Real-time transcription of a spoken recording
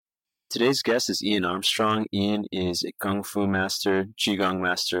Today's guest is Ian Armstrong. Ian is a Kung Fu master, Qigong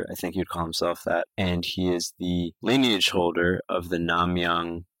master, I think he'd call himself that, and he is the lineage holder of the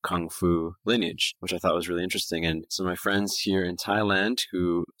Namyang Kung Fu lineage, which I thought was really interesting. And some of my friends here in Thailand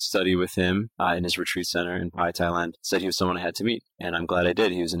who study with him in his retreat center in Pai, Thailand, said he was someone I had to meet. And I'm glad I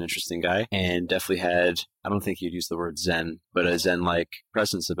did. He was an interesting guy and definitely had, I don't think he'd use the word Zen, but a Zen-like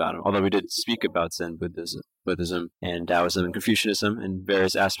presence about him. Although we did speak about Zen Buddhism and Taoism and Confucianism and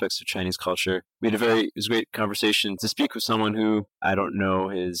various aspects of Chinese culture. It was a great conversation to speak with someone who I don't know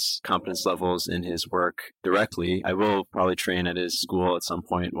his competence levels in his work directly. I will probably train at his school at some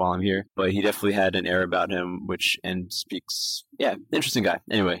point while I'm here, but he definitely had an air about him, interesting guy.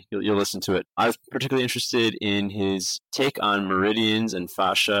 Anyway, you'll listen to it. I was particularly interested in his take on meridians and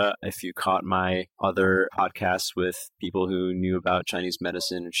fascia. If you caught my other podcasts with people who knew about Chinese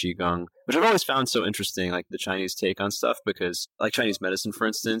medicine and Qigong, which I've always found so interesting, like the Chinese take on stuff, because like Chinese medicine, for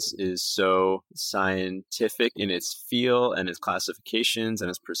instance, is so scientific in its feel and its classifications and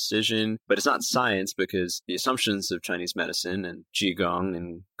its precision, but it's not science because the assumptions of Chinese medicine and Qigong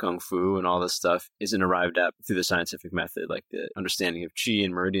and Kung Fu and all this stuff isn't arrived at through the scientific method, like the understanding of Qi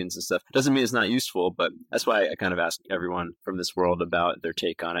and meridians and stuff. Doesn't mean it's not useful, but that's why I kind of ask everyone from this world about their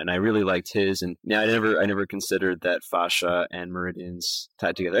take on it. And I really liked his, and I never considered that fascia and meridians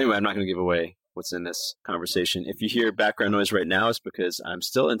tied together. Anyway, I'm not going to give away what's in this conversation. If you hear background noise right now, it's because I'm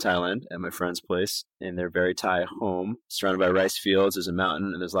still in Thailand at my friend's place in their very Thai home, surrounded by rice fields. There's a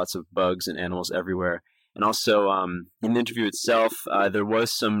mountain and there's lots of bugs and animals everywhere. And also, in the interview itself, there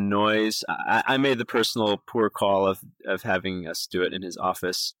was some noise. I made the personal poor call of having us do it in his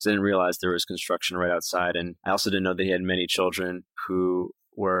office. I didn't realize there was construction right outside. And I also didn't know that he had many children who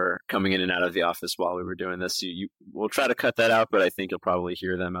were coming in and out of the office while we were doing this. So we'll try to cut that out, but I think you'll probably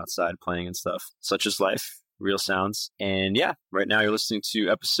hear them outside playing and stuff. Such is life, real sounds. And yeah, right now you're listening to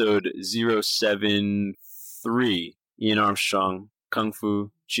episode 073, Ian Armstrong, Kung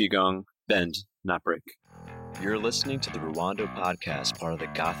Fu, Qigong, Bend, Not Break. You're listening to the Rwando Podcast, part of the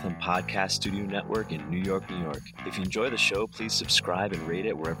Gotham Podcast Studio Network in New York, New York. If you enjoy the show, please subscribe and rate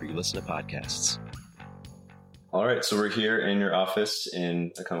it wherever you listen to podcasts. All right, so we're here in your office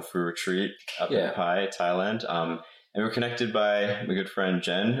in the Kung Fu Retreat up in Pai, Thailand. And we're connected by my good friend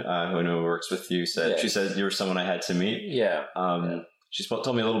Jen, who I know works with you. She said you were someone I had to meet. She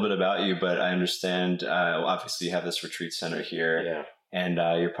told me a little bit about you, but I understand, obviously you have this retreat center here. Yeah. And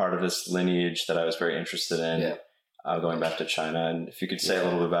you're part of this lineage that I was very interested in, going back to China. And if you could say a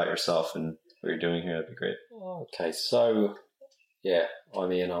little bit about yourself and what you're doing here, that'd be great. Okay, so,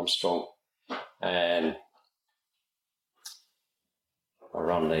 I'm Ian Armstrong, and I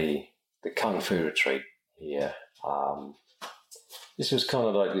run the Kung Fu Retreat here. This was kind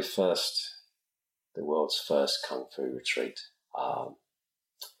of like the world's first Kung Fu Retreat,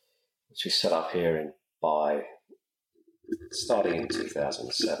 which we set up here in Bai, starting in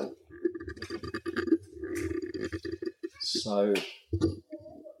 2007. So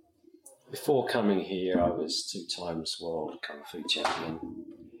before coming here, I was 2 times world Kung Fu champion.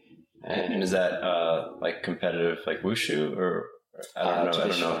 And is that like competitive, like wushu, or I don't know.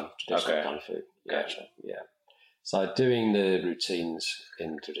 Traditional Okay. Kung Fu. Gotcha. Yeah. So doing the routines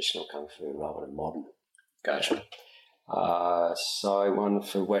in traditional Kung Fu rather than modern. Gotcha. So I won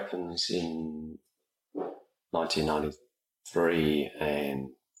for weapons in 1993 and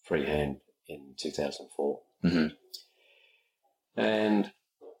freehand in 2004. Mm-hmm. And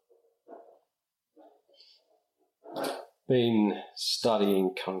been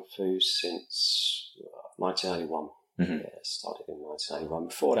studying Kung Fu since 1981. Mm-hmm. Yeah, started in 1981.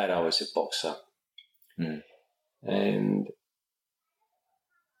 Before that, I was a boxer. Mm. And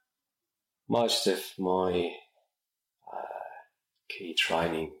most of my key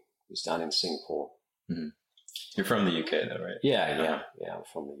training was done in Singapore. Mm-hmm. You're from the UK, though, right? Yeah, I'm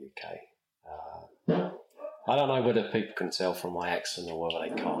from the UK. I don't know whether people can tell from my accent or whether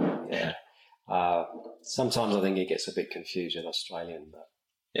they can't. Yeah. Sometimes I think it gets a bit confused with Australian, but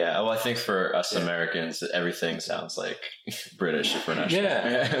yeah. Well, I think for us Americans, everything sounds like British if we're not sure.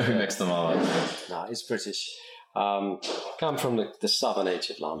 Yeah. We mix them all up. No, it's British. Come from the southern edge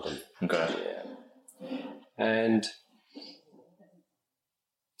of London. Okay. Yeah. And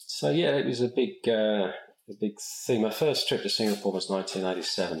so, it was a big thing. My first trip to Singapore was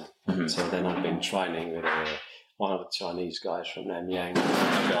 1987. Mm-hmm. So then I've been training with one of the Chinese guys from Nanyang,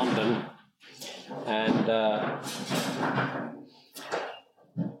 London. And,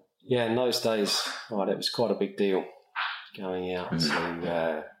 in those days, it was quite a big deal going out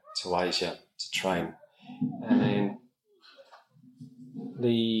to Asia to train. And then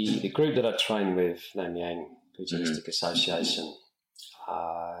the group that I trained with, Nanyang Pugilistic Association,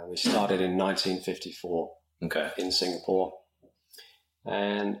 We started in 1954 in Singapore.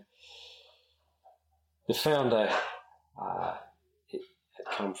 And the founder had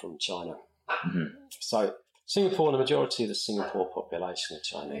come from China. So Singapore, the majority of the Singapore population are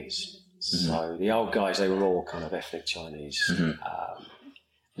Chinese. So the old guys, they were all kind of ethnic Chinese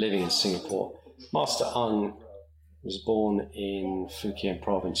living in Singapore. Master Ng was born in Fujian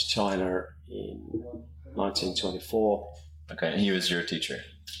province, China in 1924. Okay, and he was your teacher?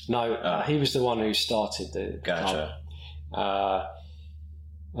 No, he was the one who started the Gotcha.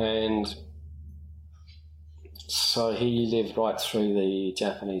 And so he lived right through the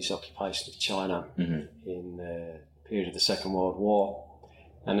Japanese occupation of China in the period of the Second World War.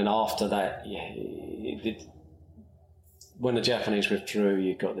 And then after that, when the Japanese withdrew,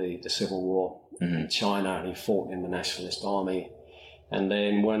 you got the Civil War in China, and he fought in the Nationalist Army. And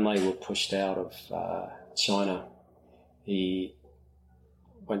then when they were pushed out of China, he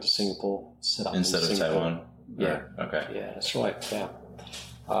went to Singapore, set up instead of Taiwan. Yeah. Okay. Yeah, that's right. Yeah.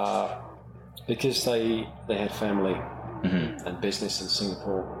 Because they had family and business in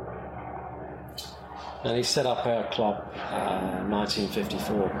Singapore. And he set up our club in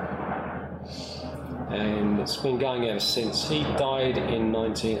 1954. And it's been going ever since. He died in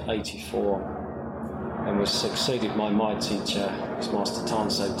 1984 and was succeeded by my teacher, who's Master Tan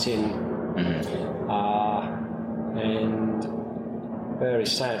So Tin. And very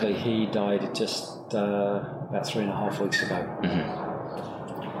sadly, he died just about 3.5 weeks ago.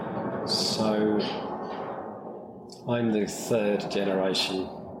 So I'm the third generation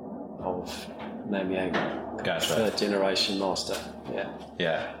of Nam Yang. Gotcha. Third generation master.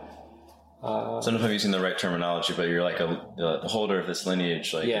 Yeah. So I don't know if I'm using the right terminology, but you're like the holder of this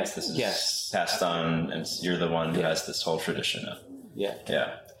lineage. Like this is passed on, and you're the one who has this whole tradition of.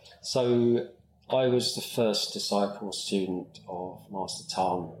 Yeah. So I was the first disciple student of Master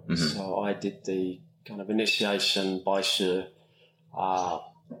Tan. So I did the kind of initiation by Shi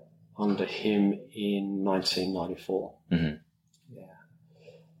under him in 1994.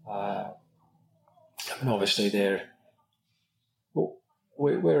 And obviously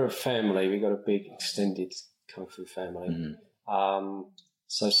we're a family. We've got a big extended Kung Fu family.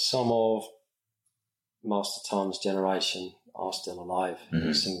 So some of Master Tan's generation are still alive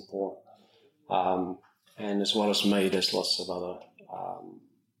in Singapore. And as well as me, there's lots of other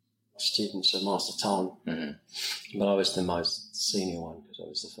students of Master Tan. But I was the most senior one because I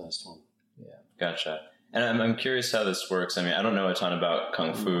was the first one. Gotcha. And I'm curious how this works. I mean, I don't know a ton about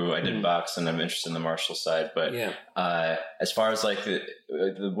Kung Fu. I did box, and I'm interested in the martial side. But as far as like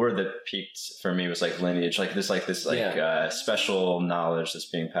the word that peaked for me was like lineage, like this special knowledge that's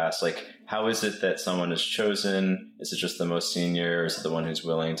being passed. Like, how is it that someone is chosen? Is it just the most senior, or is it the one who's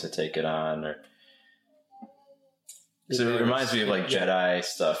willing to take it on? Or because it reminds me of like Jedi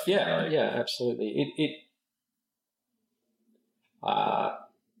stuff. Absolutely.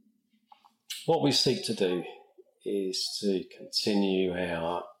 What we seek to do is to continue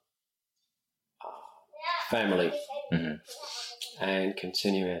our family and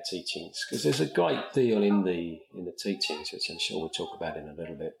continue our teachings, because there's a great deal in the teachings, which I'm sure we'll talk about in a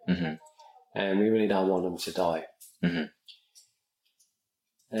little bit, and we really don't want them to die.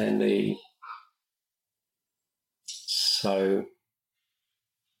 And so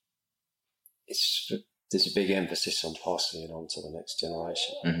there's a big emphasis on passing it on to the next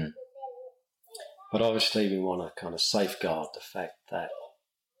generation. But obviously we want to kind of safeguard the fact that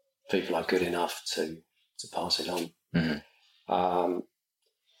people are good enough to pass it on.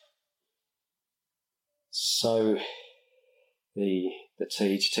 So the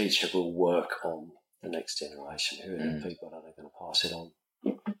teacher will work on the next generation. Who are the people that are going to pass it on?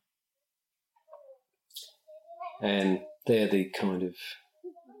 And they're the kind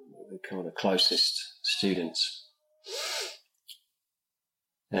of closest students.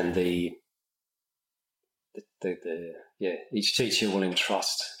 And each teacher will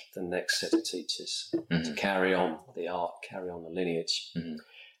entrust the next set of teachers to carry on the art, carry on the lineage.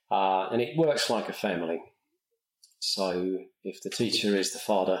 And it works like a family. So if the teacher is the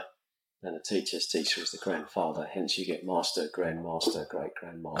father, then the teacher's teacher is the grandfather. Hence you get master, grandmaster,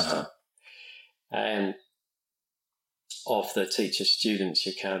 great-grandmaster. And of the teacher students,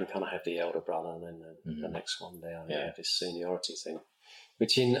 you kind of have the elder brother and then the next one down. You have this seniority thing,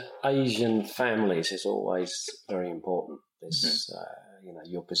 which in Asian families is always very important. This,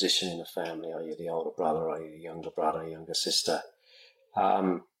 your position in the family. Are you the older brother? Are you the younger brother, younger sister?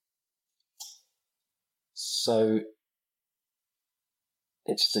 So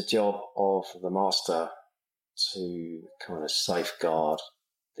it's the job of the master to kind of safeguard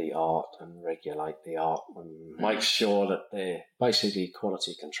the art and regulate the art and make sure that they're basically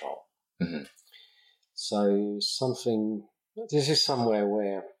quality control. Mm-hmm. So this is somewhere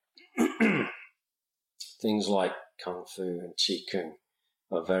where things like Kung Fu and Qi Kung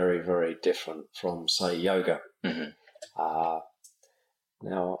are very, very different from, say, yoga. Mm-hmm.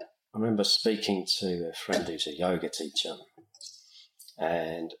 Now, I remember speaking to a friend who's a yoga teacher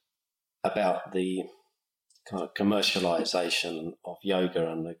and about the kind of commercialization of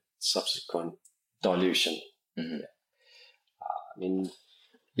yoga and the subsequent dilution. Mm-hmm. I mean,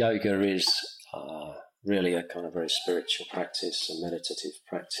 yoga is really a kind of very spiritual practice, a meditative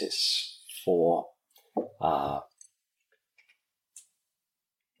practice for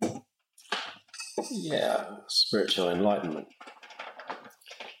spiritual enlightenment.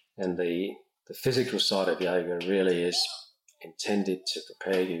 And the physical side of yoga really is intended to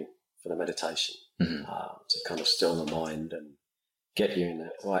prepare you for the meditation, mm-hmm. To kind of still the mind and get you in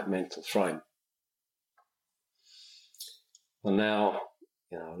that right mental frame. Well, now,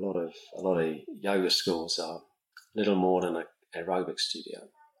 you know, a lot of yoga schools are little more than an aerobic studio.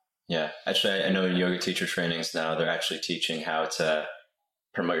 Yeah, actually, I know in yoga teacher trainings now they're actually teaching how to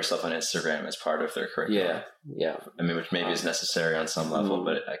promote yourself on Instagram as part of their curriculum. Yeah. I mean, which maybe is necessary on some level,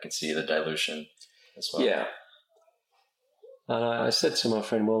 but I can see the dilution as well. Yeah. And I said to my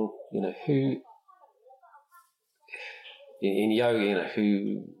friend, well, you know, who in yoga, you know,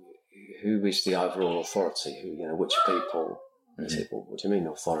 who is the overall authority? Who, you know, which people? Mm-hmm. I said, well, what do you mean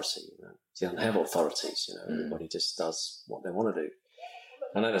authority? You know, you don't have authorities. You know, everybody just does what they want to do.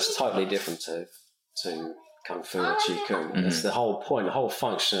 And that's totally different to Kung Fu or Qi Kung. Mm-hmm. That's the whole point, the whole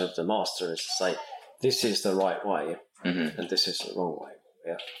function of the master is to say, this is the right way and this is the wrong way.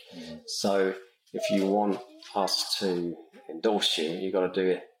 Yeah. Mm-hmm. So if you want us to endorse you, you've got to do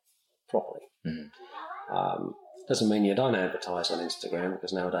it properly. Mm-hmm. Doesn't mean you don't advertise on Instagram,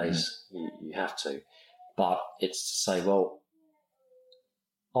 because nowadays you have to. But it's to say, well,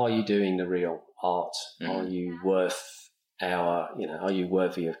 are you doing the real art? Mm-hmm. Are you are you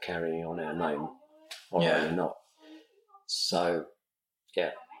worthy of carrying on our name, or are you not? So,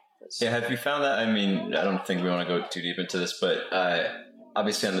 yeah. Have you found that? I mean, I don't think we want to go too deep into this, but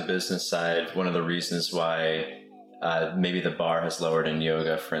obviously on the business side, one of the reasons why maybe the bar has lowered in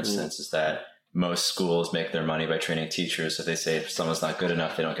yoga, for instance, is that most schools make their money by training teachers. If they say if someone's not good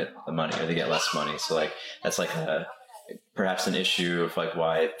enough, they don't get the money, or they get less money. So like that's like perhaps an issue of like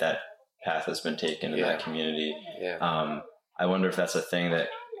why that path has been taken in that community. Yeah. I wonder if that's a thing that,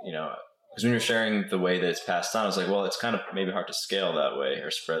 you know, because when you're sharing the way that it's passed on, I was like, well, it's kind of maybe hard to scale that way or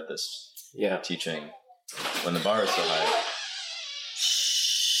spread this teaching when the bar is so high.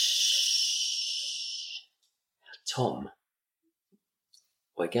 Tom,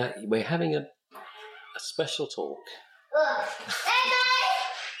 we're having a special talk.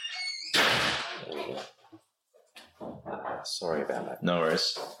 Sorry about that. No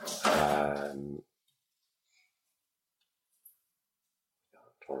worries. I'm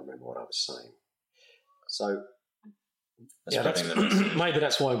trying to remember what I was saying. So, maybe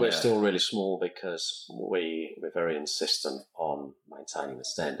that's why we're still really small, because we're very insistent on maintaining the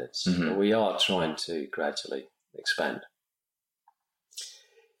standards. Mm-hmm. But we are trying to gradually expand.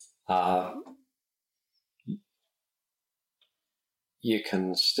 You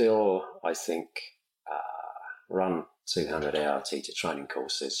can still, I think, run 200-hour teacher training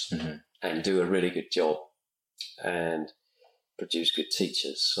courses and do a really good job and produce good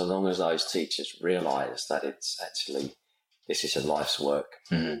teachers, so long as those teachers realise that it's actually, this is a life's work,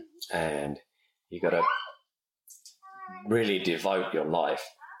 and you've got to really devote your life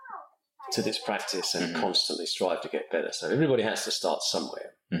to this practice and constantly strive to get better. So everybody has to start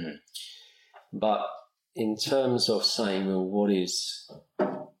somewhere. But in terms of saying, well, what is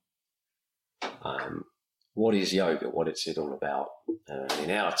yoga? What is it all about?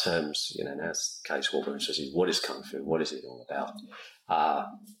 In our terms, you know, in our case, what we're interested in is what is Kung Fu? What is it all about?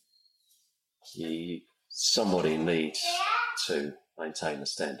 Somebody needs to maintain the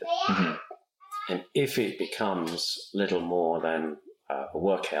standard. And if it becomes little more than a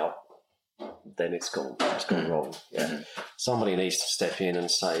workout, then it's gone wrong. Yeah. Somebody needs to step in and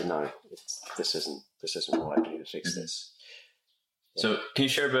say, no, this isn't right. We need to fix this. Yeah. So can you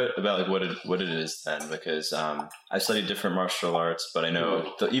share a bit about like what it is then? Because I studied different martial arts, but I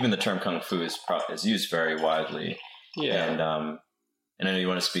know even the term Kung Fu is used very widely. Yeah. And I know you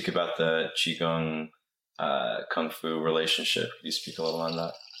want to speak about the Qigong Kung Fu relationship. Could you speak a little on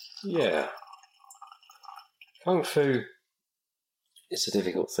that? Yeah. Kung Fu is a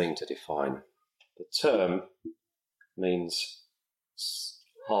difficult thing to define. The term means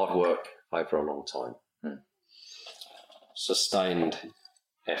hard work over a long time. Sustained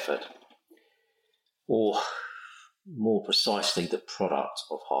effort, or more precisely, the product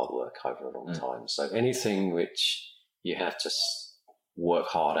of hard work over a long time. So anything which you have to work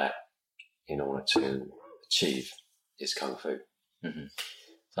hard at in order to achieve is Kung Fu. Mm-hmm.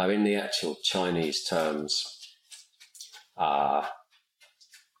 So in the actual Chinese terms,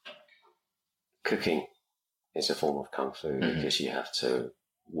 cooking is a form of Kung Fu because you have to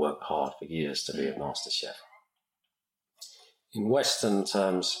work hard for years to be a master chef. In Western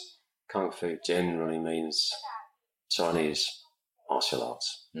terms, Kung Fu generally means Chinese martial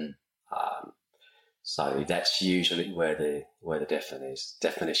arts. So that's usually where the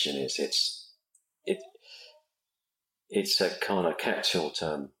definition is. It's a kind of catch-all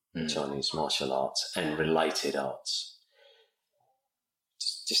term for Chinese martial arts and related arts,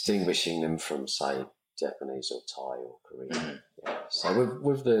 distinguishing them from, say, Japanese or Thai or Korean. Yeah. So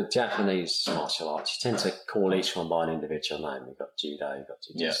with the Japanese martial arts, you tend to call each one by an individual name. You've got judo, you've got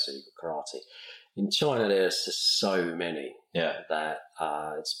jiu-jitsu, you've got karate. In China, there's just so many that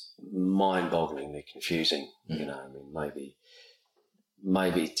it's mind-bogglingly confusing. You know, I mean,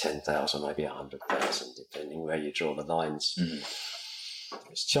 maybe 10,000, maybe 100,000, depending where you draw the lines.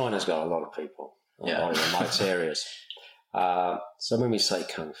 Because China's got a lot of people in a lot of remote areas. So when we say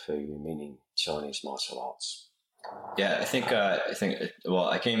Kung Fu, we're meaning Chinese martial arts. Yeah, I think. Well,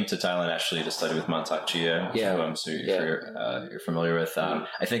 I came to Thailand actually to study with Mantak Chia, who you're familiar with. I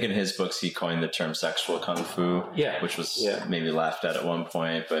think in his books he coined the term sexual kung fu, which was maybe laughed at one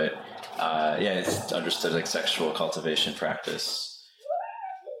point, but it's understood like sexual cultivation practice.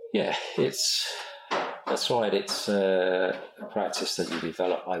 Yeah, that's right. It's a practice that you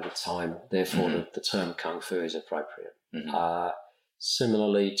develop over time. Therefore, the term kung fu is appropriate.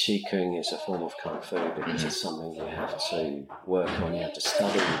 Similarly, Qi Kung is a form of Kung Fu because it's something you have to work on, you have to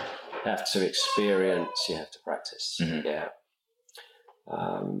study, you have to experience, you have to practice.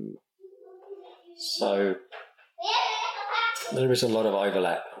 So there is a lot of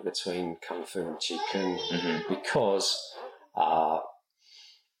overlap between Kung Fu and Qi Kung because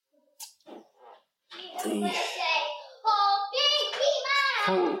the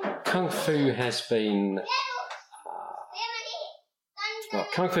Kung Fu has been...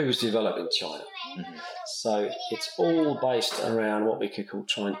 Kung Fu was developed in China. So it's all based around what we could call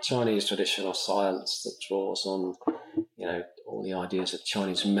Chinese traditional science that draws on, all the ideas of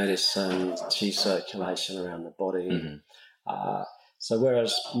Chinese medicine, qi circulation around the body. So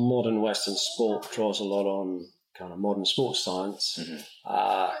whereas modern Western sport draws a lot on kind of modern sports science,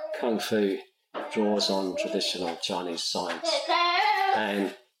 Kung Fu draws on traditional Chinese science.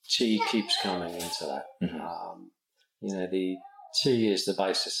 And qi keeps coming into that. The qi is the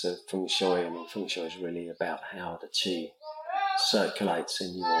basis of feng shui. I mean, feng shui is really about how the qi circulates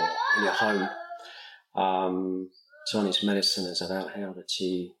in your home. Chinese medicine is about how the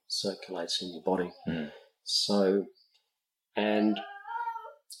qi circulates in your body. So, and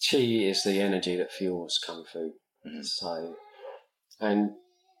qi is the energy that fuels kung fu. So, and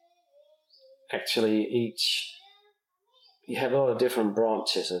actually you have a lot of different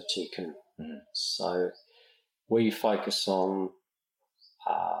branches of qi kung. So we focus on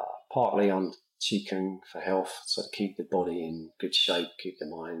partly on Qi Kung for health, so to keep the body in good shape, keep the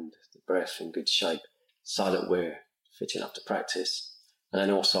mind, the breath in good shape, so that we're fit enough to practice. And then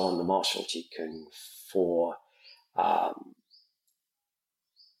also on the martial Qi Kung for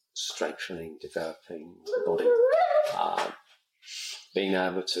strengthening, developing the body, being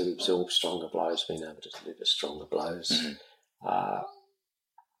able to absorb stronger blows, being able to deliver stronger blows.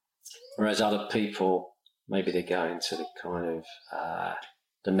 Whereas other people, maybe they go into the kind of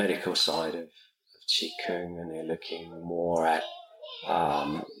the medical side of Qi Kung, and they're looking more at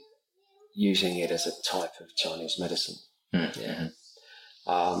using it as a type of Chinese medicine. And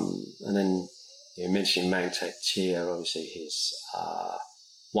then you mentioned Mantak Chia. Obviously, his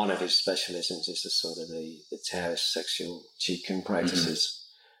one of his specialisms is the sort of the Taoist sexual Qi Kung practices.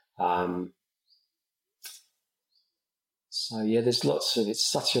 So there's lots of. It's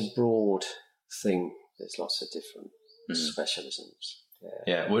such a broad thing. There's lots of different specialisms.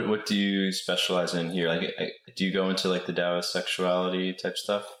 What do you specialize in here? Like, do you go into like the Taoist sexuality type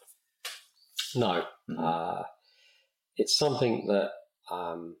stuff? No. It's something that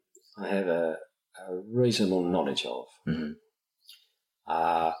I have a reasonable knowledge of.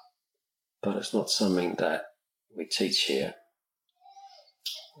 But it's not something that we teach here.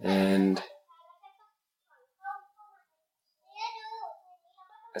 And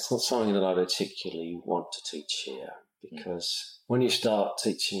it's not something that I particularly want to teach here, because when you start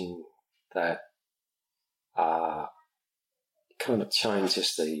teaching that, it kind of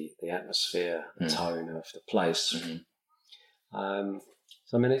changes the atmosphere, the tone of the place. So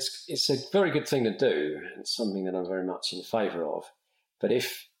So, I mean, it's a very good thing to do and something that I'm very much in favour of. But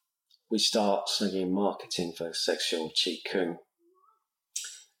if we start singing marketing for sexual Qi Kung,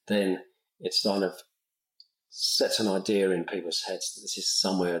 then it kind of sets an idea in people's heads that this is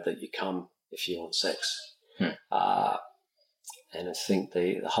somewhere that you come if you want sex. And I think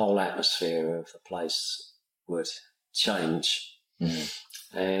the whole atmosphere of the place would change.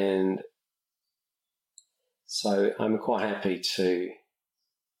 And so I'm quite happy to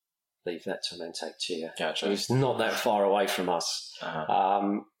leave that to Mantak Chia. Gotcha. It's not that far away from us.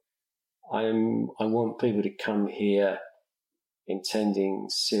 I want people to come here intending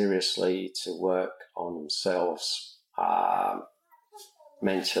seriously to work on themselves,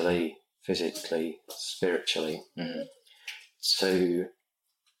 mentally, physically, spiritually, to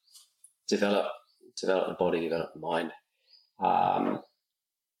develop the body, develop the mind.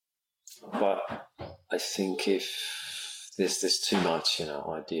 But I think if there's too much,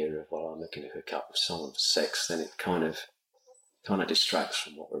 idea of, well, I'm looking to hook up with someone for sex, then it kind of distracts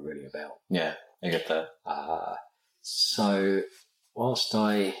from what we're really about. Yeah, I get that. So whilst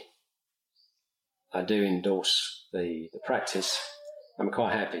I do endorse the practice, I'm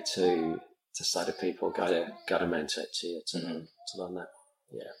quite happy to say to people, go to Mantak Chia to learn that.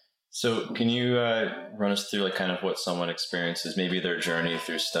 Yeah. So can you run us through kind of what someone experiences, maybe their journey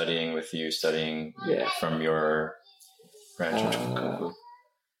through studying with you, from your branch of Kung Fu?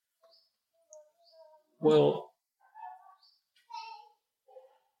 Well,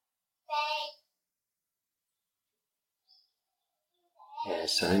 yeah,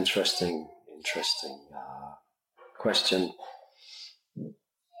 it's an interesting question.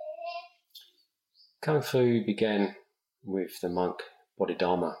 Kung Fu began with the monk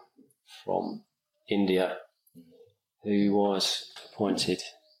Bodhidharma from India, who was appointed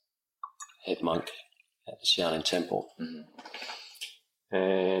head monk at the Shaolin Temple.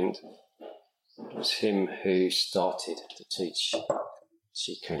 And it was him who started to teach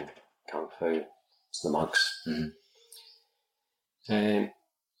Qi Kung Fu to the monks. And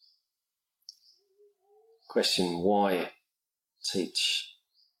question, why teach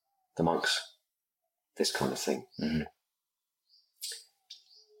the monks this kind of thing?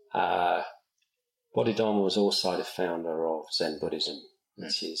 Bodhidharma was also the founder of Zen Buddhism,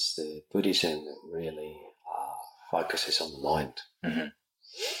 which is the Buddhism that really focuses on the mind.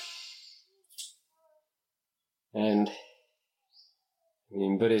 And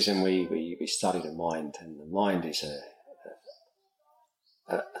in Buddhism, we study the mind, and the mind is a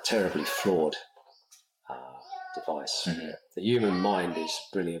terribly flawed device. The human mind is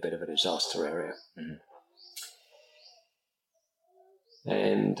really a bit of a disaster area.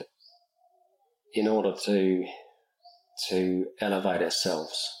 And in order to elevate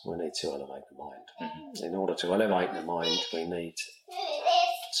ourselves, we need to elevate the mind. In order to elevate the mind, we need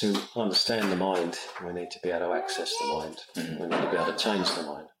to understand the mind. We need to be able to access the mind. We need to be able to change the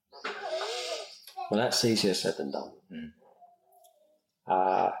mind. Well, that's easier said than done.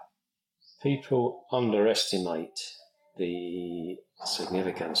 People underestimate the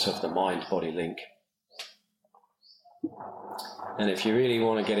significance of the mind-body link. And if you really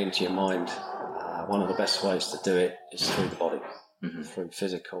want to get into your mind, one of the best ways to do it is through the body, through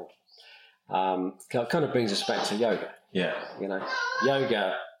physical. It kind of brings us back to yoga. Yeah.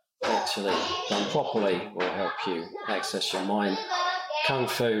 Yoga actually done properly will help you access your mind. Kung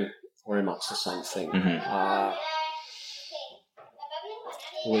Fu, very much the same thing.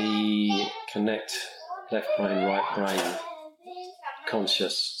 We connect left brain, right brain,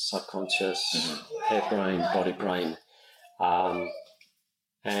 conscious, subconscious, head brain, body brain,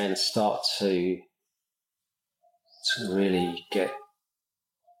 and start to really get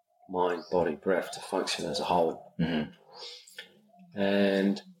mind, body, breath to function as a whole.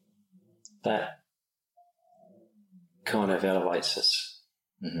 And that kind of elevates us.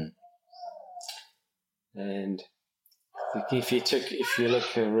 And if you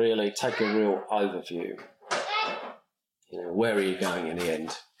look at really take a real overview, where are you going in the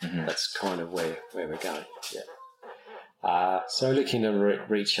end? That's kind of where we're going. So looking to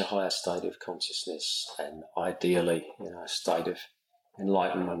reach a higher state of consciousness, and ideally, a state of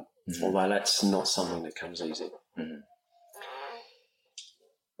enlightenment. Although that's not something that comes easy.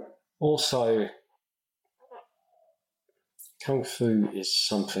 Also, Kung Fu is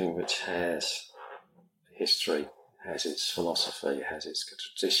something which has history, has its philosophy, has its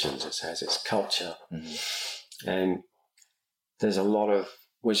traditions, it has its culture. And there's a lot of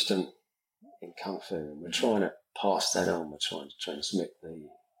wisdom in Kung Fu, and we're trying to pass that on. We're trying to transmit the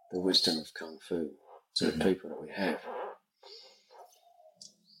wisdom of Kung Fu to the people that we have.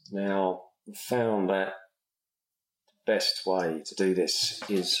 Now, we found that the best way to do this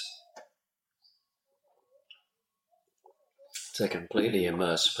is to completely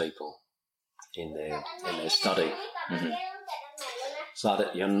immerse people in their study, so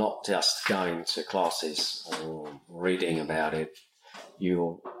that you're not just going to classes or reading about it,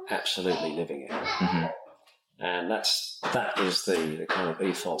 you're absolutely living it. And that is the kind of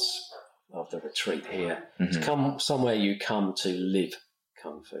ethos of the retreat here. To come somewhere you come to live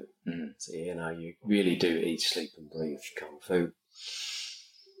Kung Fu. So, you really do eat, sleep and breathe Kung Fu.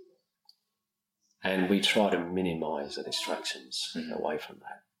 And we try to minimise the distractions away from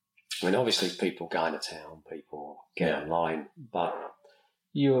that. I mean, obviously people go into town, people get online, but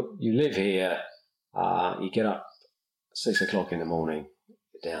you live here, you get up 6 o'clock in the morning,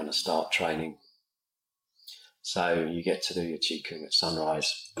 get down and start training. So you get to do your Qi Kung at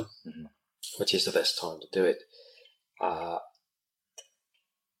sunrise, which is the best time to do it.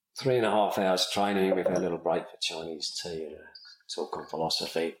 3.5 hours training with a little break for Chinese tea and a talk on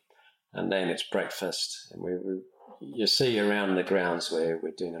philosophy. And then it's breakfast. And you see around the grounds where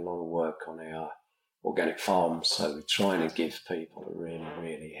we're doing a lot of work on our organic farms. So we're trying to give people a really,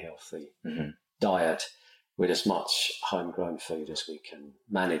 really healthy diet with as much homegrown food as we can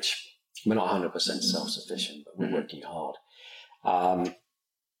manage. We're not 100% self-sufficient, but we're working hard.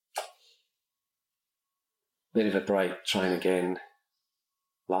 Bit of a break, train again,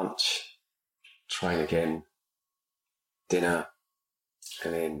 lunch, train again, dinner,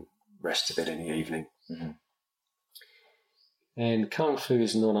 and then rest a bit in the evening. And Kung Fu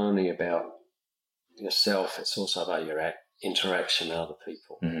is not only about yourself, it's also about your interaction with other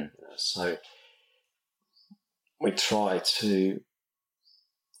people. So we try to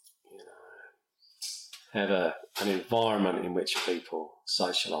have an environment in which people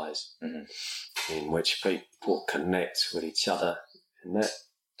socialise, in which people connect with each other, and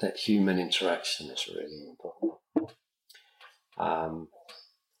that human interaction is really important.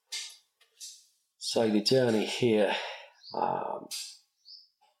 So the journey here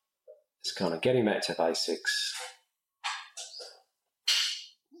is kind of getting back to basics,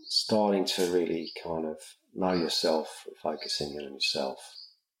 starting to really kind of know yourself, focusing on yourself,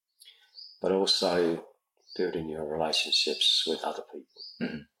 but also building your relationships with other people.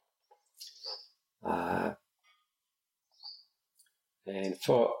 And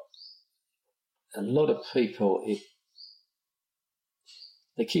for a lot of people,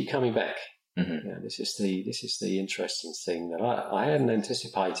 they keep coming back. This is the interesting thing that I hadn't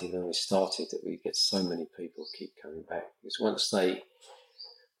anticipated when we started, that we get so many people keep coming back, because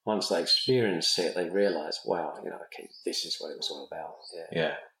once they experience it, they realise, wow, okay, this is what it was all about.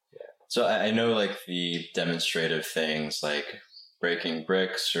 Yeah. So I know, like, the demonstrative things, like breaking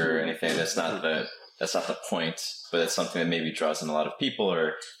bricks or anything, that's not the point, but it's something that maybe draws in a lot of people,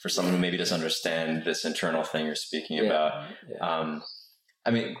 or for someone who maybe doesn't understand this internal thing you're speaking about. I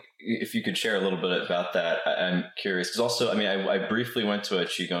mean, if you could share a little bit about that, I'm curious. Because also, I mean, I briefly went to a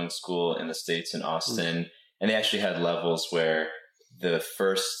Qigong school in the States, in Austin, and they actually had levels where the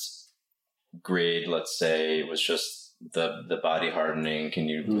first grade, let's say, was just the body hardening. Can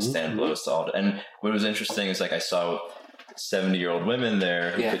you withstand blows to all? And what was interesting is, like, I saw 70-year-old women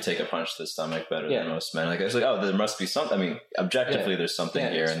there who could take a punch to the stomach better than most men. Like, I was like, oh, there must be something. I mean, objectively, there's something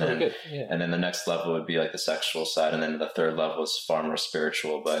here. And then, and then the next level would be like the sexual side, and then the third level is far more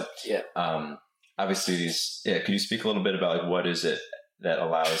spiritual. But obviously, these. Could you speak a little bit about, like, what is it that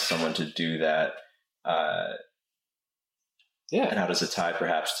allows someone to do that? And how does it tie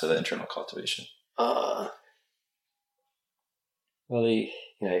perhaps to the internal cultivation? Well,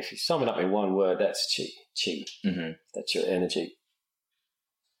 if you sum it up in one word, that's Qi. Qi. That's your energy.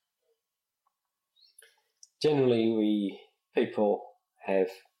 Generally, people have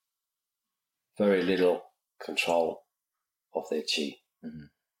very little control of their Qi.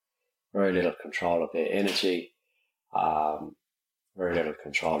 Very little control of their energy. Very little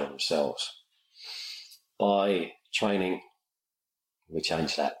control of themselves. By training, we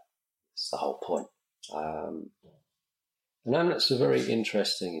change that. That's the whole point. And then that's a very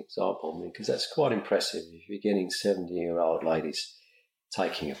interesting example, because that's quite impressive. If you're getting 70-year-old ladies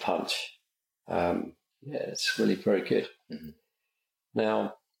taking a punch, it's really very good.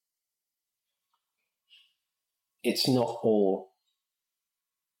 Now, it's not all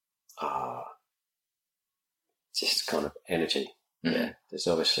just kind of energy. There's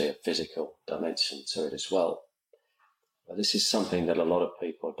obviously a physical dimension to it as well. But this is something that a lot of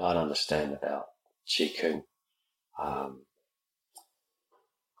people don't understand about Qi Kung.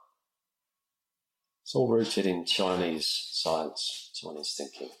 It's all rooted in Chinese science, Chinese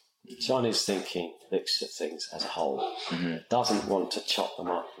thinking. Chinese thinking looks at things as a whole. It doesn't want to chop them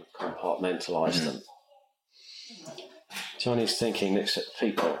up and compartmentalise them. Chinese thinking looks at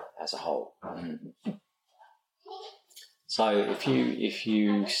people as a whole. Mm-hmm. So if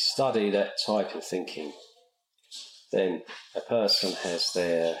you study that type of thinking, then a person has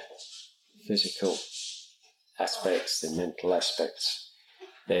their physical aspects, their mental aspects,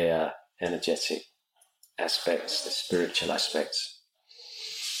 their energetic aspects, the spiritual aspects.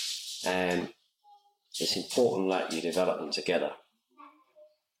 And it's important that you develop them together.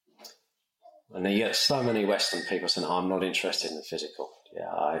 And you get so many Western people saying, I'm not interested in the physical. Yeah,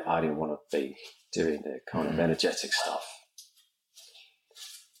 I didn't want to be doing the kind of energetic stuff.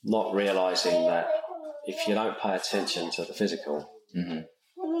 Not realising that if you don't pay attention to the physical,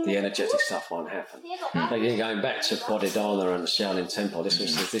 the energetic stuff won't happen. Again, going back to Bodhidharma and the Shaolin Temple,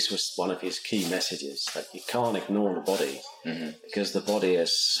 this was one of his key messages, that you can't ignore the body because the body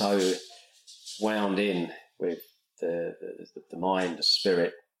is so wound in with the mind, the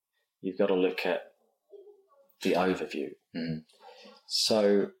spirit. You've got to look at the overview.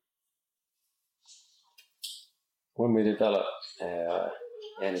 So when we develop our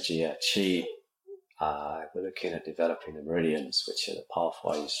energy, our chi, we're looking at developing the meridians, which are the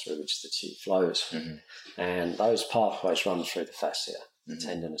pathways through which the chi flows. And those pathways run through the fascia, the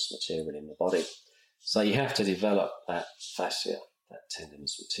tendinous material in the body. So you have to develop that fascia, that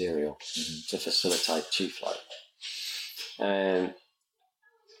tendinous material, to facilitate chi flow. And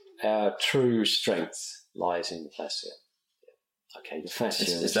our true strength lies in the fascia. Okay, the fascia.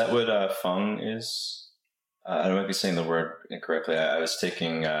 Is that what Feng is? I might be saying the word incorrectly. I was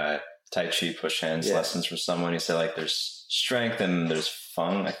taking Tai Chi push hands lessons from someone. He said like there's strength and there's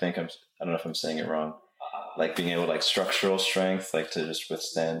Feng. I don't know if I'm saying it wrong. Like being able to like structural strength, like to just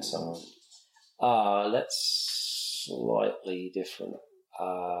withstand someone. That's slightly different.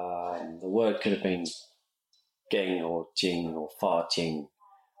 The word could have been Geng or Jing or Fa Jing.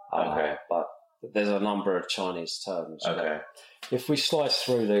 But there's a number of Chinese terms. Okay. If we slice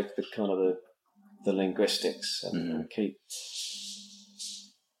through the kind of the linguistics and keep,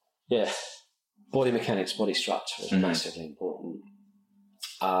 body mechanics, body structure is massively important.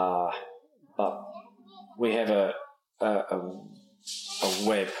 But we have a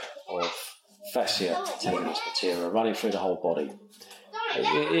web of fascia, tendinous material running through the whole body.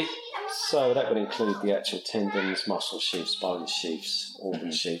 So that would include the actual tendons, muscle sheaths, bone sheaths,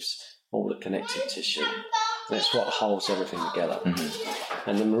 organ sheaths, all the connective tissue. That's what holds everything together.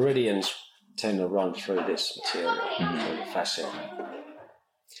 And the meridians tend to run through this material, through the fascia.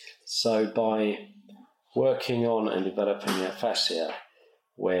 So by working on and developing that fascia,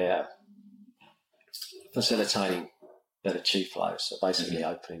 we're facilitating better chi flow, so basically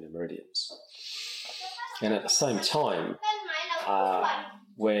opening the meridians. And at the same time,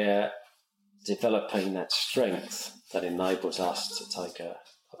 we're developing that strength that enables us to take a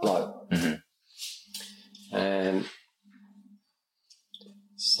blow. And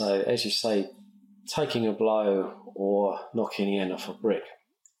so, as you say, taking a blow or knocking the end off a brick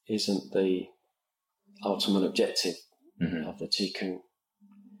isn't the ultimate objective of the Qigong,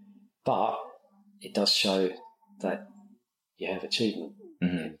 but it does show that you have achievement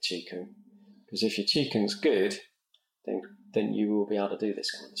in Qigong. Because if your Qigong's good, then you will be able to do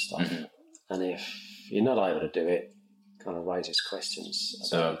this kind of stuff. And if you're not able to do it, it kind of raises questions.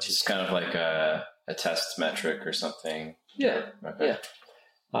 So it's kind of like a test metric or something. Yeah. Okay.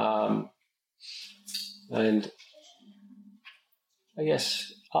 Yeah. And I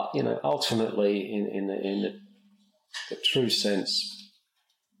guess, ultimately, in the true sense,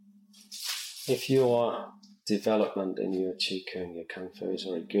 if your development in your Qigong, your Kung Fu is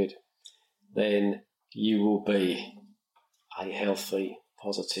very good, then you will be a healthy,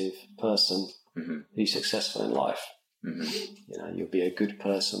 positive person who's successful in life. You'll be a good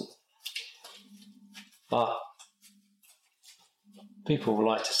person. But people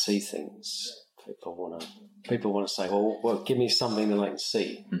like to see things. People want to say, well, give me something that I can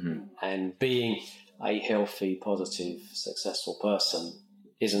see. And being a healthy, positive, successful person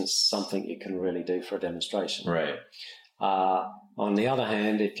isn't something you can really do for a demonstration. Right. On the other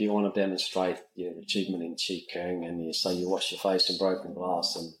hand, if you want to demonstrate your achievement in Qigong and you say you wash your face in broken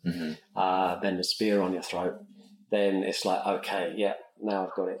glass and then the spear on your throat, then it's like, okay, yeah, now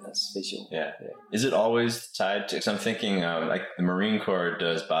I've got it. That's visual. Yeah. Is it always tied to, because I'm thinking like the Marine Corps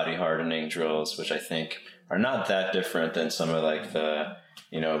does body hardening drills, which I think are not that different than some of like the,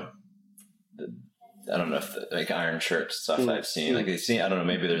 I don't know if like Iron Shirt stuff I've seen. Like I don't know,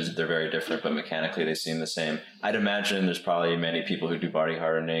 maybe they're very different, but mechanically they seem the same. I'd imagine there's probably many people who do body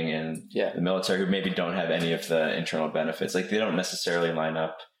hardening in the military who maybe don't have any of the internal benefits. Like they don't necessarily line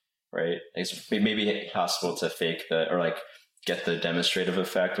up, right? It's maybe possible to fake or like get the demonstrative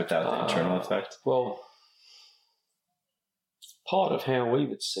effect without the internal effect. Well, part of how we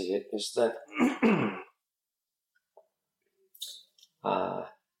would see it is that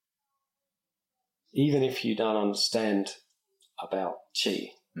even if you don't understand about qi,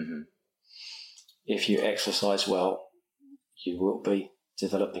 if you exercise well, you will be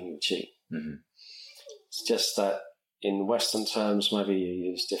developing your qi. It's just that in Western terms, maybe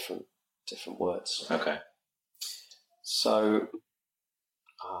you use different words. Okay. So,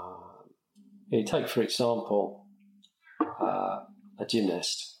 you take, for example, a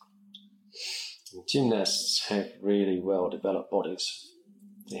gymnast. Gymnasts have really well-developed bodies.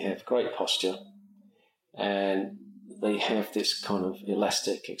 They have great posture, and they have this kind of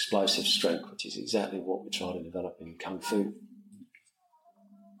elastic, explosive strength, which is exactly what we try to develop in Kung Fu.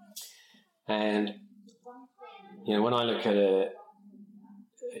 And, when I look at a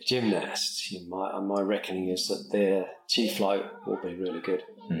gymnast, my reckoning is that their chi flow will be really good.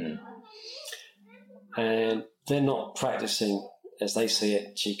 And they're not practicing, as they see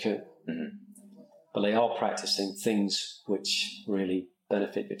it, Qi Kung, but they are practicing things which really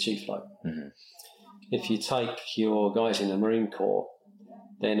benefit your chi flow. If you take your guys in the Marine Corps,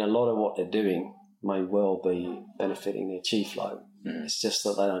 then a lot of what they're doing may well be benefiting their chi flow. It's just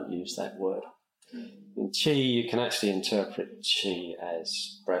that they don't use that word. In Qi, you can actually interpret Qi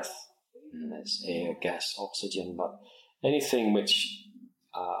as breath, as air, gas, oxygen, but anything which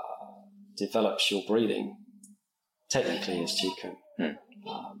develops your breathing technically is Qi Kung.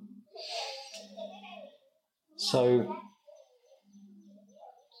 So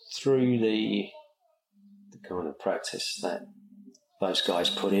through the kind of practice that those guys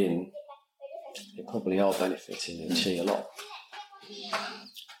put in, they probably are benefiting their Qi a lot.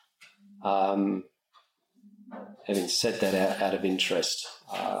 Having said that, out of interest,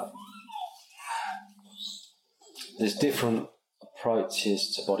 there's different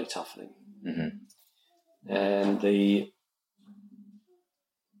approaches to body toughening. And the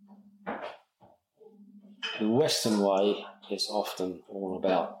Western way is often all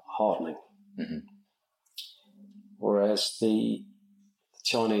about hardening. Whereas the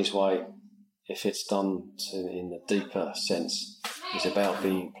Chinese way, if it's done in the deeper sense, is about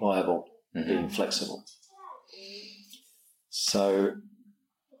being pliable, being flexible. So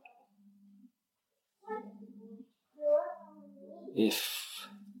if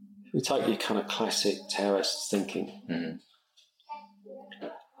we take your kind of classic Taoist thinking,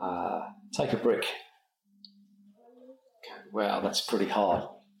 take a brick. Wow, that's pretty hard,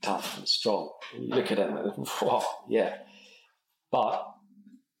 tough and strong. And you look at it and wow, yeah. But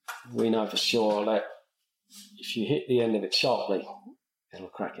we know for sure that if you hit the end of it sharply, it'll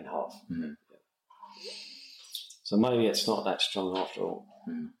crack in half. So maybe it's not that strong after all.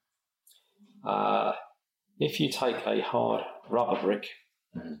 If you take a hard rubber brick,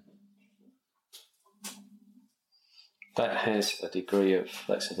 that has a degree of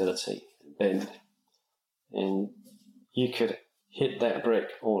flexibility and bend, and you could hit that brick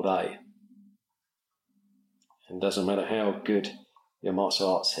all day, and doesn't matter how good your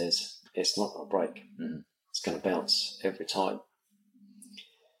martial arts is, it's not going to break. It's going to bounce every time.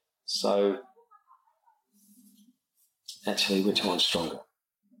 So actually, which one's stronger?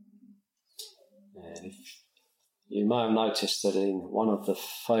 And if you may have noticed that in one of the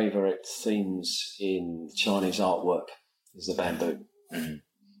favourite themes in Chinese artwork is the bamboo. And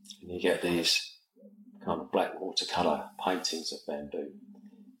you get these kind of black watercolour paintings of bamboo.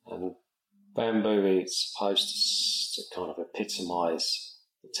 And bamboo is supposed to kind of epitomise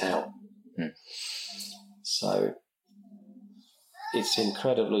the Tao. So it's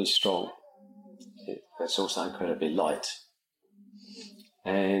incredibly strong. It's also incredibly light.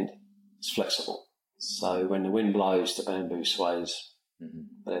 And it's flexible. So when the wind blows, the bamboo sways,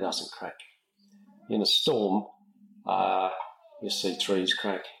 but it doesn't crack. In a storm, you see trees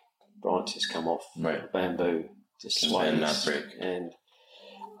crack, branches come off, the bamboo just sways. And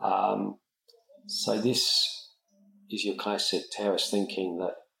so this is your classic Taoist thinking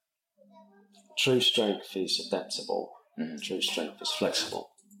that true strength is adaptable, true strength is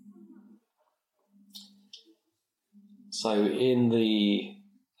flexible. So in the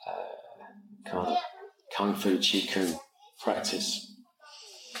kind of Kung Fu Qi Kung practice,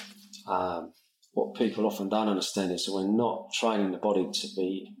 what people often don't understand is that we're not training the body to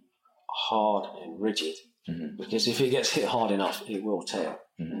be hard and rigid, because if it gets hit hard enough, it will tear,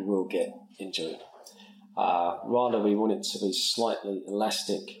 you will get injured. Rather, we want it to be slightly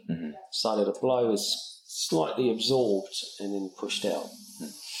elastic, so that a blow is slightly absorbed and then pushed out.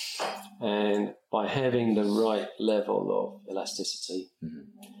 And by having the right level of elasticity,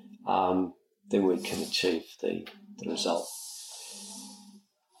 then we can achieve the result.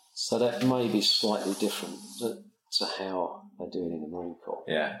 So that may be slightly different. to how they do it in the Marine Corps.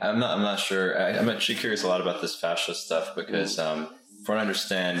 Yeah, I'm not sure. I'm actually curious a lot about this fascia stuff because, from what I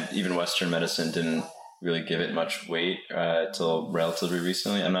understand, even Western medicine didn't really give it much weight till relatively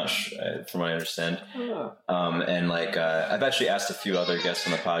recently. I'm not sure, from what I understand. And like, I've actually asked a few other guests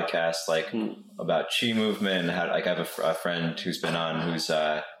on the podcast, like about Qi movement, and how, like, I have a friend who's been on who's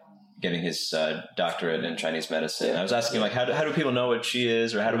getting his doctorate in Chinese medicine. And I was asking, like, how do people know what Qi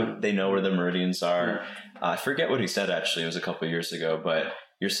is, or how do they know where the meridians are? I forget what he said, actually. It was a couple of years ago, but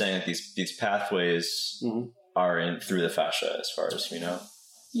you're saying that these pathways are in through the fascia, as far as we know.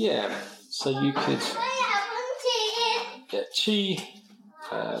 Yeah, so you could get Qi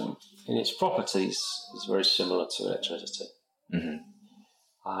in its properties is very similar to electricity.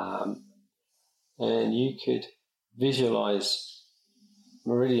 And you could visualize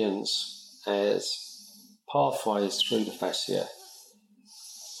meridians as pathways through the fascia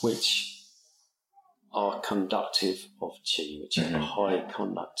which are conductive of Qi, which have a high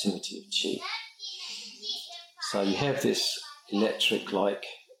conductivity of Qi. So you have this electric-like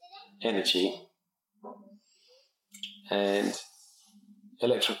energy, and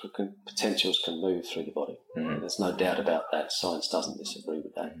electrical potentials can move through the body. There's no doubt about that. Science doesn't disagree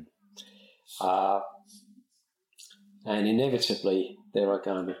with that. And inevitably, there are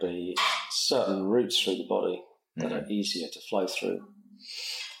going to be certain routes through the body that are easier to flow through.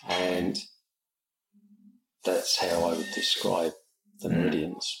 And that's how I would describe the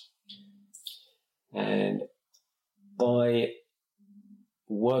meridians. And by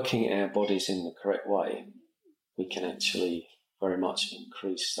working our bodies in the correct way, we can actually very much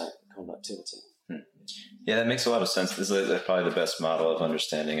increase that conductivity. Yeah, that makes a lot of sense. This is probably the best model of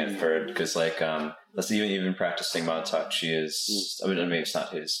understanding I've heard, because like let's even practicing Montauk Qi is, I mean, maybe it's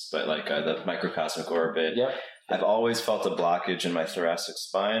not his, but like the microcosmic orbit. Yep. I've always felt a blockage in my thoracic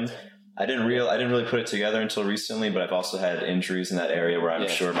spine. I didn't really put it together until recently, but I've also had injuries in that area where I'm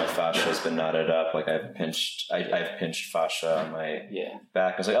sure my fascia has been knotted up. Like I've pinched fascia on my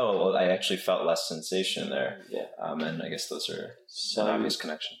back. I was like, oh, well, I actually felt less sensation there. Yeah. And I guess those are an obvious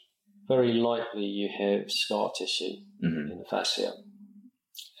connection. Very likely you have scar tissue in the fascia.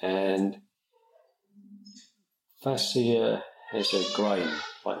 And fascia has a grain,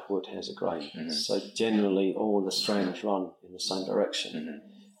 like wood has a grain. So generally all the strands run in the same direction.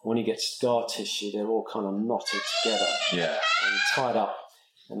 When you get scar tissue, they're all kind of knotted together and tied up,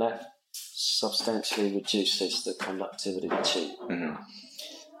 and that substantially reduces the conductivity of Qi.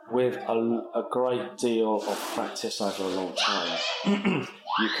 With a great deal of practice over a long time,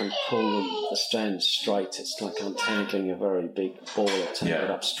 you can pull the strands straight. It's like untangling a very big ball of tangled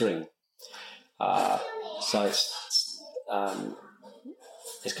up string. So it's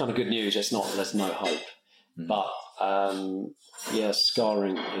kind of good news. There's no hope, but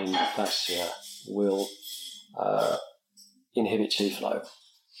scarring in fascia will inhibit Qi flow,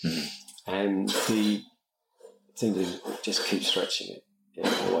 and the thing is just keep stretching it.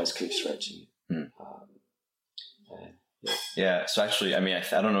 Always keep stretching it. So actually, I mean,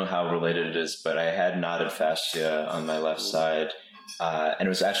 I don't know how related it is, but I had knotted fascia on my left side, and it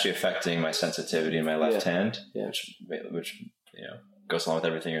was actually affecting my sensitivity in my left hand, which goes along with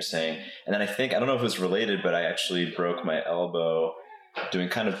everything you're saying. And then I don't know if it was related, but I actually broke my elbow doing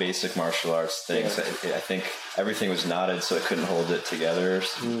kind of basic martial arts things. I think everything was knotted, so it couldn't hold it together,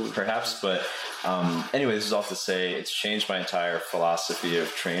 perhaps. But anyway, this is all to say it's changed my entire philosophy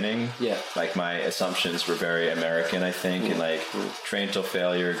of training. Like my assumptions were very American, I think, and like train till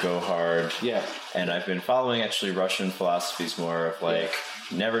failure, go hard. And I've been following actually Russian philosophies more of like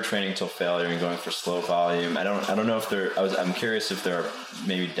never training till failure and going for slow volume. I don't know if I'm curious if there are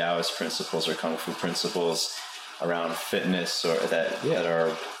maybe Taoist principles or Kung Fu principles around fitness or that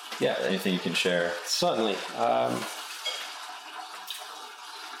are anything you can share. Certainly.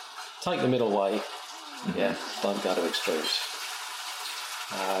 Take the middle way. Don't go to extremes.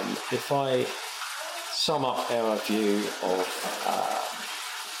 If I sum up our view of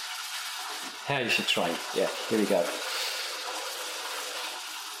how you should train, here we go.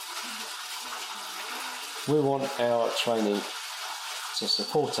 We want our training to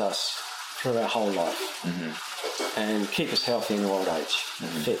support us through our whole life and keep us healthy in old age,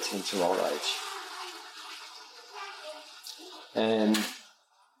 fit into old age. And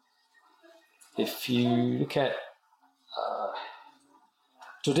if you look at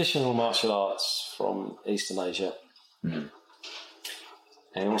traditional martial arts from Eastern Asia and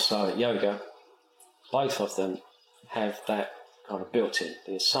also yoga, both of them have that kind of built in.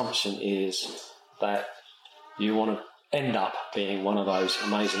 The assumption is that you want to end up being one of those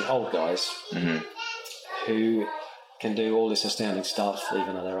amazing old guys who can do all this astounding stuff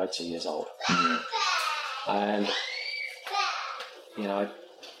even though they're 80 years old. And, you know,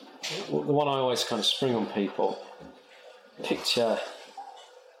 the one I always kind of spring on people, picture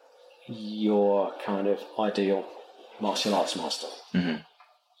your kind of ideal martial arts master. Mm-hmm.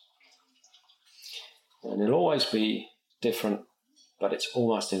 And it'll always be different, but it's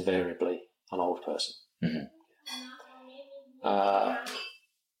almost invariably an old person. Mm-hmm.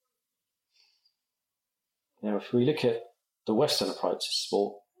 Now, if we look at the Western approach to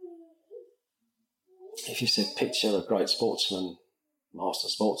sport, if you said picture a great sportsman, master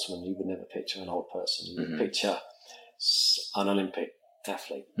sportsman, you would never picture an old person. You would picture an Olympic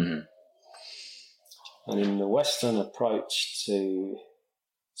athlete. Mm-hmm. And in the Western approach to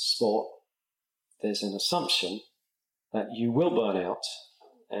sport, there's an assumption that you will burn out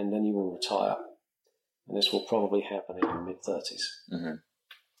and then you will retire. And this will probably happen in your mid-30s. Mm-hmm.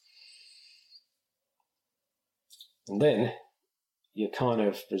 And then you're kind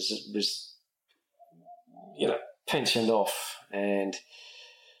of pensioned off, and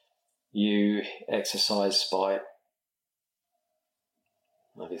you exercise by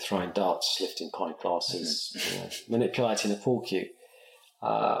maybe throwing darts, lifting pint glasses, manipulating a pool cue.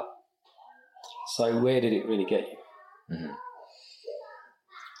 So where did it really get you? Mm-hmm.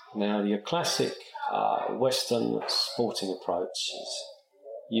 Now, your classic Western sporting approach is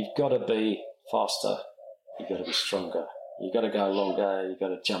you've got to be faster, you've got to be stronger, you've got to go longer, you've got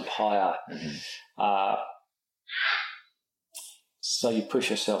to jump higher. Mm-hmm. So you push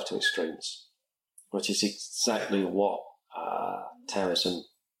yourself to extremes, which is exactly what Taoism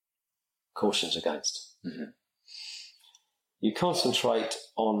cautions against. Mm-hmm. You concentrate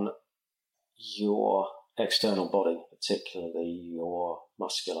on your external body, particularly your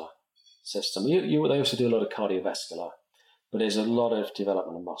muscular system. They also do a lot of cardiovascular, but there's a lot of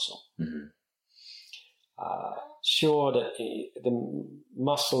development of muscle. Mm-hmm. Sure, that the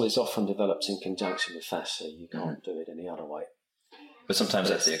muscle is often developed in conjunction with fascia. You can't do it any other way. But sometimes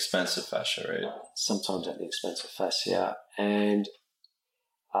at the expense of fascia, right? Sometimes at the expense of fascia, and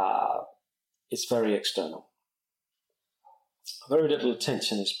it's very external. Very little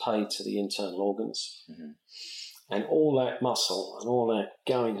attention is paid to the internal organs. Mm-hmm. And all that muscle and all that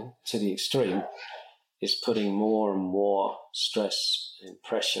going to the extreme is putting more and more stress and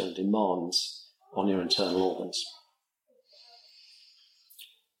pressure and demands on your internal organs.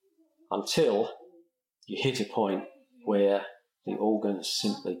 Until you hit a point where the organs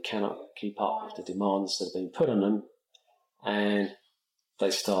simply cannot keep up with the demands that have been put on them, and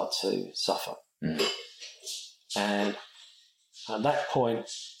they start to suffer. Mm. And at that point,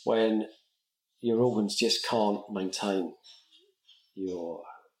 when your organs just can't maintain your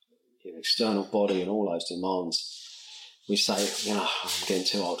external body and all those demands, we say, I'm getting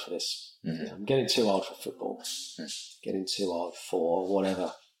too old for this. Mm-hmm. I'm getting too old for football. Mm-hmm. Getting too old for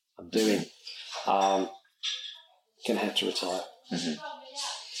whatever I'm doing. Going to have to retire. Mm-hmm.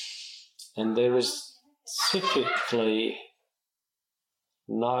 And there is typically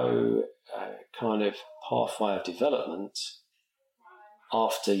no kind of pathway of development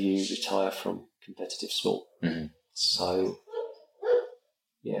after you retire from competitive sport. Mm-hmm. So,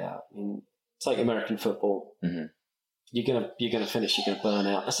 take American football. Mm-hmm. You're gonna finish. You're gonna burn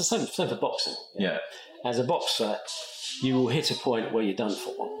out. That's the same for boxing. Yeah. As a boxer, you will hit a point where you're done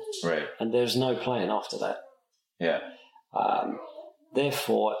for. Right. And there's no plan after that. Yeah.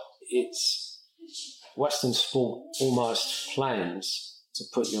 Therefore, it's Western sport almost plans to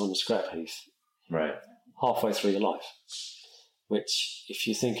put you on the scrap heap. Right. Halfway through your life, which, if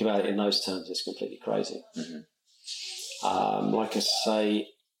you think about it in those terms, is completely crazy. Mm-hmm. Like I say,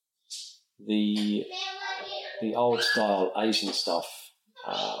 the old style Asian stuff,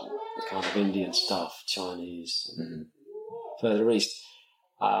 the kind of Indian stuff, Chinese, mm-hmm. further east,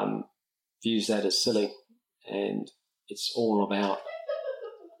 views that as silly, and it's all about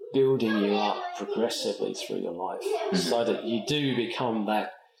building you up progressively through your life, mm-hmm. so that you do become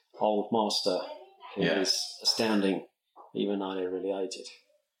that old master who is astounding, even though they're really aged.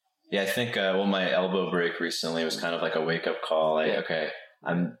 Yeah, I think my elbow break recently was kind of like a wake-up call. Okay,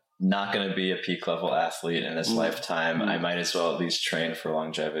 I'm not going to be a peak level athlete in this lifetime. I might as well at least train for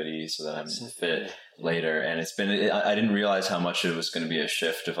longevity so that I'm fit later. And it's been, I didn't realize how much it was going to be a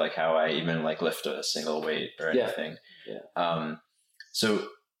shift of like how I even like lift a single weight or anything. Yeah. So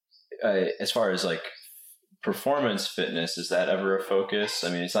as far as like performance fitness, is that ever a focus?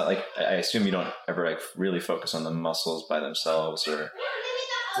 I mean, it's not like, I assume you don't ever like really focus on the muscles by themselves, or...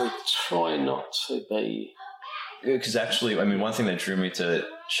 We try not to be. Because actually, I mean, one thing that drew me to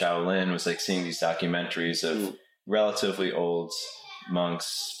Shaolin was like seeing these documentaries of relatively old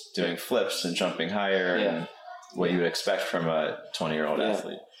monks doing flips and jumping higher and what you would expect from a 20-year-old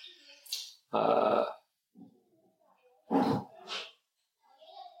athlete.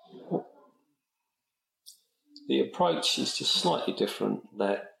 the approach is just slightly different.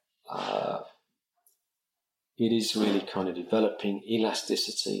 That it is really kind of developing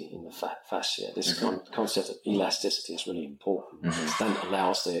elasticity in the fascia. This concept of elasticity is really important. That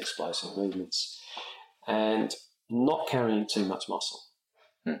allows the explosive movements and not carrying too much muscle.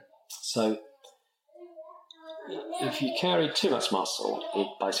 So if you carry too much muscle, it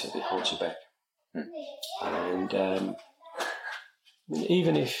basically holds you back. And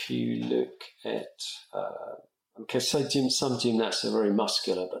even if you look at, some gymnasts are very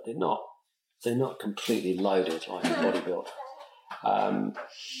muscular, but they're not completely loaded like a bodybuilder.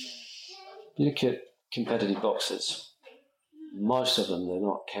 You look at competitive boxers, most of them, they're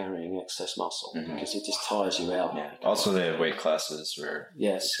not carrying excess muscle because it just tires you out. Yeah. Also, they have weight classes where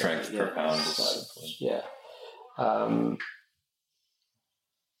strength per pound is important. Yeah.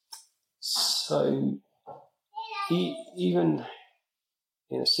 So even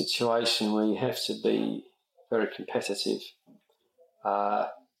in a situation where you have to be very competitive,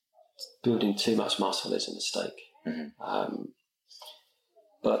 building too much muscle is a mistake.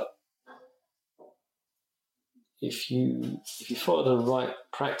 But if you follow the right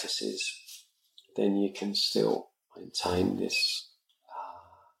practices, then you can still maintain this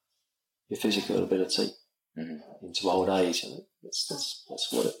your physical ability into old age. And that's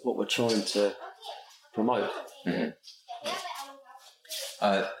what we're trying to promote.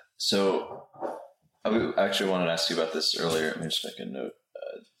 So I actually wanted to ask you about this earlier. Let me just make a note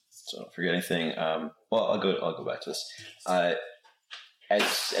so I don't forget anything. Well, I'll go back to this.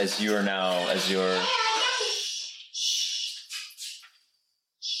 As you're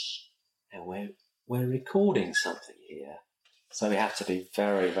and we're recording something here, so we have to be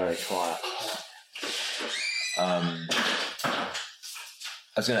very, very quiet. I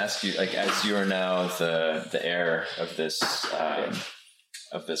was going to ask you, like, as you are now the heir of this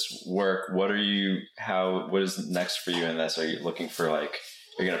work, what is next for you in this? Are you looking for, like,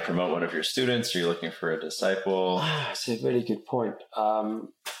 are you going to promote one of your students? Are you looking for a disciple? That's a really good point.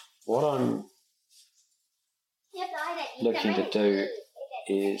 What I'm looking to do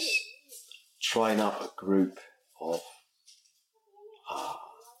is train up a group of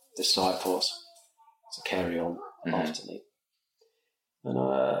disciples to carry on after me. And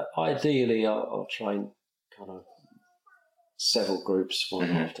ideally, I'll train kind of several groups, one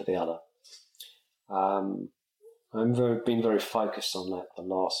after the other. I've been very focused on that the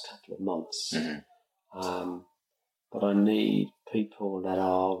last couple of months. But I need people that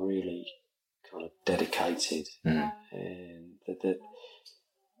are really kind of dedicated, and that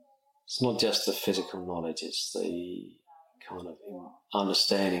it's not just the physical knowledge, it's the kind of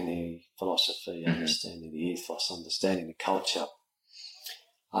understanding the philosophy, understanding the ethos, understanding the culture.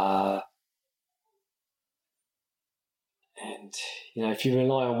 And, if you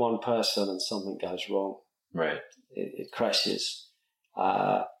rely on one person and something goes wrong, right, it crashes.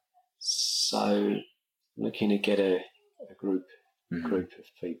 So looking to get a group of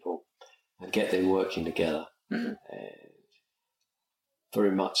people and get them working together, and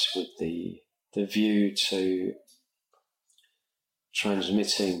very much with the view to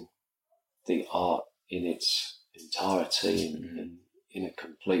transmitting the art in its entirety in a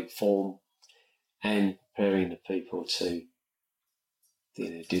complete form, and preparing the people to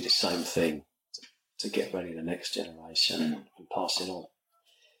do the same thing to get ready the next generation and pass it on.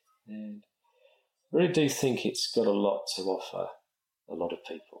 And I really do think it's got a lot to offer a lot of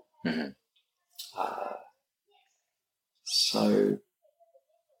people. So,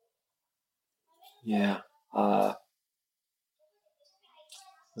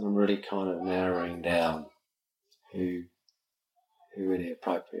 I'm really kind of narrowing down who are the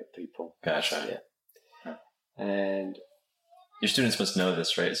appropriate people. Gotcha. Yeah. And your students must know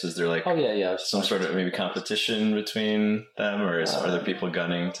this, right? So is there like yeah. some sort of maybe competition between them, or are there people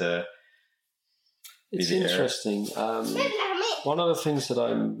gunning to It's interesting. One of the things that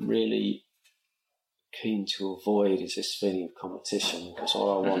I'm really keen to avoid is this feeling of competition, because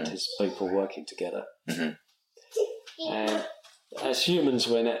all I want is people working together. And as humans,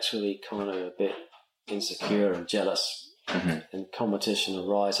 we're naturally kind of a bit insecure and jealous. And competition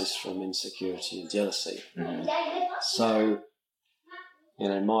arises from insecurity and jealousy. So,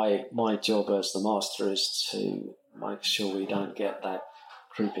 my job as the master is to make sure we don't get that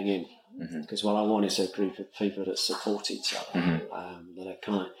creeping in. Because what I want is a group of people that support each other, that are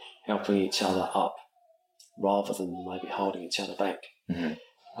kind of helping each other up rather than maybe holding each other back. And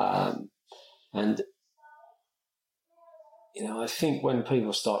I think when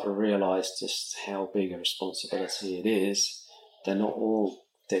people start to realise just how big a responsibility it is, they're not all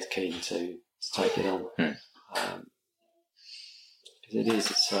dead keen to take it on. It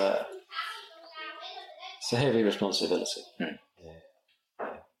is. It's a heavy responsibility. Hmm.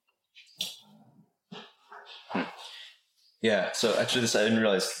 Yeah, so actually I didn't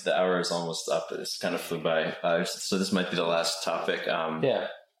realize the hour is almost up. This kind of flew by. So this might be the last topic.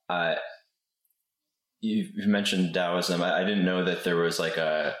 You mentioned Taoism. I didn't know that there was like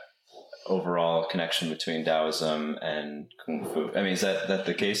a overall connection between Taoism and Kung Fu. I mean, is that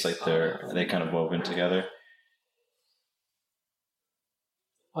the case? Like are they kind of woven together?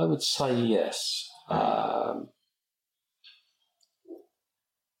 I would say yes.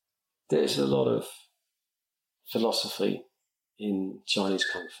 There's a lot of philosophy in Chinese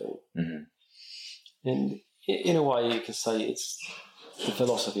Kung Fu. Mm-hmm. And in a way, you can say it's the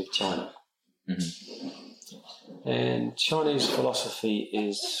philosophy of China. Mm-hmm. And Chinese philosophy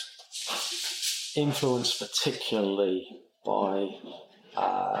is influenced particularly by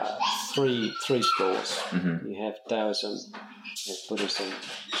three schools. Mm-hmm. You have Taoism, you have Buddhism,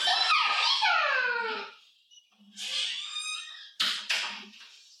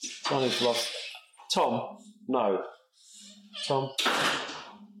 Chinese philosophy. Tom,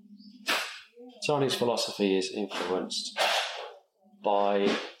 Chinese philosophy is influenced by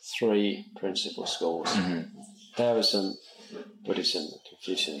three principal schools: mm-hmm. Taoism, Buddhism, and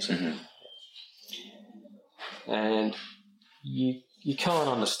Confucianism. Mm-hmm. And you can't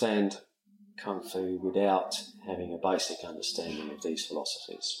understand Kung Fu without having a basic understanding of these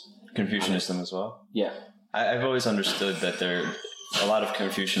philosophies. Confucianism as well? Yeah. I've always understood that a lot of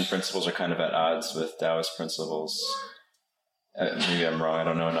Confucian principles are kind of at odds with Taoist principles. Maybe I'm wrong. I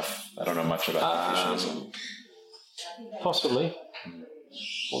don't know much about Confucianism. Possibly.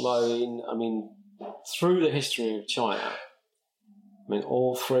 Although, through the history of China,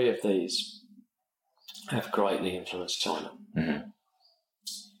 all three of these have greatly influenced China. Mm-hmm.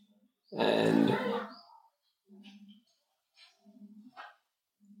 And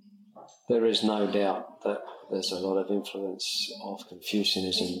there is no doubt that there's a lot of influence of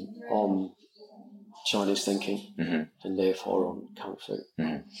Confucianism on Chinese thinking, mm-hmm. and therefore on Kung Fu.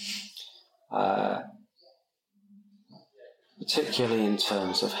 Mm-hmm. Particularly in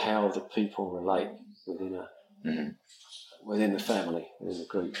terms of how the people relate within the family, within the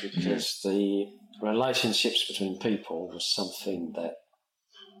group, because mm-hmm. the relationships between people was something that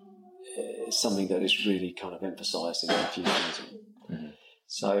is really kind of emphasised in Confucianism. Mm-hmm.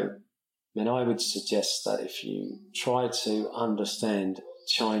 So, I would suggest that if you try to understand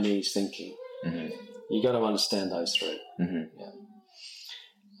Chinese thinking, mm-hmm. you got to understand those three. Mm-hmm. Yeah.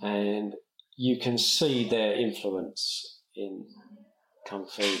 And you can see their influence in Kung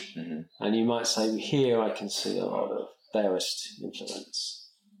Fu. Mm-hmm. And you might say, here I can see a lot of Taoist influence.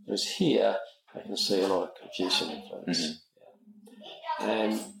 Whereas here I can see a lot of Confucian influence. Mm-hmm. Yeah.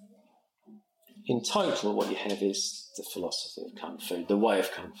 And in total, what you have is the philosophy of Kung Fu, the way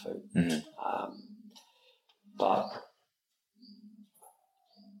of Kung Fu. Mm-hmm. But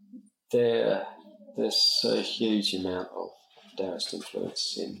there's a huge amount of Taoist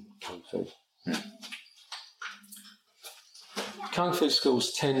influence in Kung Fu. Mm-hmm. Kung Fu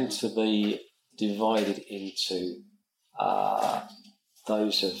schools tend to be divided into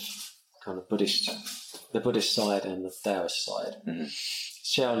those of kind of the Buddhist side and the Taoist side. Mm-hmm.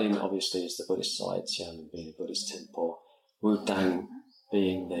 Shaolin obviously is the Buddhist side, Shaolin being a Buddhist temple, Wu-Tang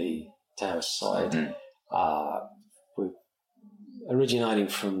being the Taoist side, mm-hmm. Originating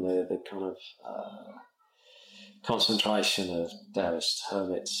from the kind of concentration of Taoist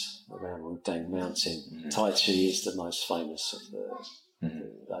hermits around Wu-Tang Mountain. Mm-hmm. Tai Chi is the most famous of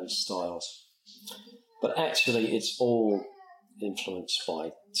those styles. But actually it's all influenced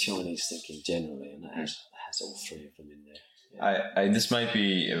by Chinese thinking generally, and it has all three of them in there. Yeah. This might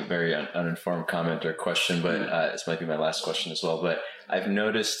be a very uninformed comment or question, but this might be my last question as well. But I've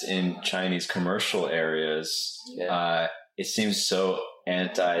noticed in Chinese commercial areas, it seems so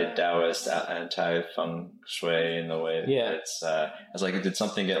anti-Taoist, anti-feng shui in the way that it's. I was like, did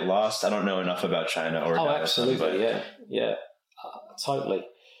something get lost? I don't know enough about China or Taoism, absolutely, totally.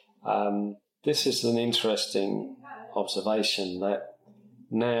 This is an interesting observation that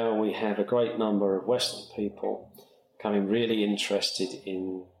now we have a great number of Western people becoming really interested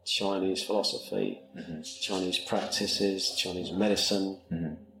in Chinese philosophy, mm-hmm. Chinese practices, Chinese medicine,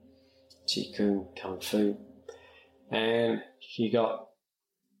 mm-hmm. Qigong, Kung Fu. And you got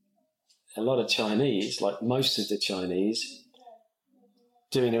a lot of Chinese, like most of the Chinese,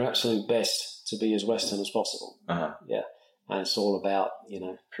 doing their absolute best to be as Western as possible. Uh-huh. Yeah. And it's all about,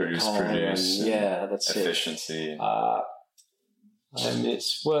 produce. That's efficiency. And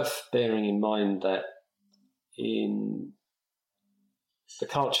it's worth bearing in mind that in the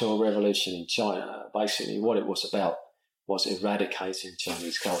Cultural Revolution in China, basically what it was about was eradicating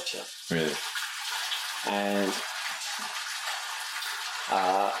Chinese culture. Really? And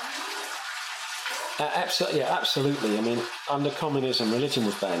absolutely. I mean, under communism, religion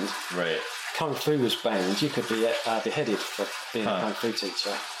was banned. Right. Kung Fu was banned. You could be beheaded for being a Kung Fu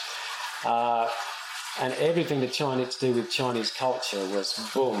teacher. And everything that China to do with Chinese culture was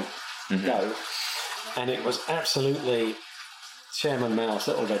boom, go. And it was absolutely Chairman Mao's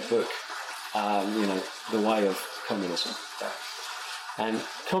little red book, the way of communism. And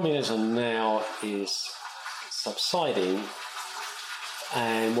communism now is subsiding,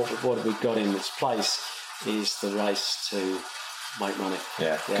 and what we've got in its place is the race to make money.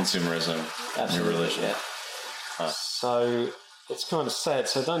 Yeah. Consumerism, new religion. Yeah. So it's kind of sad.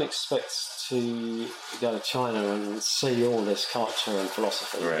 So don't expect to go to China and see all this culture and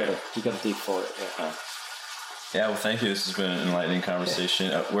philosophy. Right. You've got to dig for it. Yeah. Yeah, well, thank you. This has been an enlightening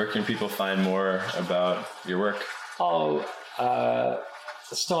conversation. Yeah. Where can people find more about your work?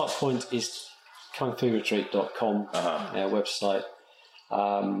 The start point is kungfuretreat.com, our website.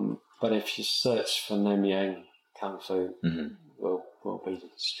 But if you search for Nanyang Kung Fu, we'll be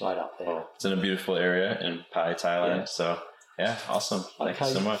straight up there. Well, it's in a beautiful area in Pai, Thailand. Yeah. So, yeah, awesome. Thank you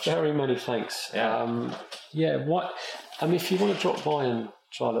so much. Very many thanks. Yeah. If you want to drop by and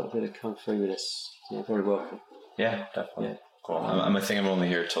try a little bit of Kung Fu with us, you're very welcome. Yeah, definitely. Yeah. Cool. I think I'm only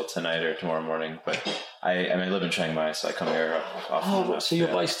here till tonight or tomorrow morning, but I live in Chiang Mai, so I come here often. So you're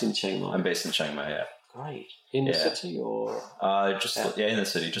based in Chiang Mai? I'm based in Chiang Mai, yeah. Great. In the city or? In the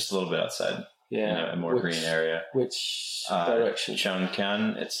city, just a little bit outside. Yeah. In a more green area. Which direction? Chiang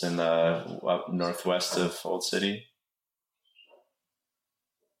Kian. It's in the northwest of Old City.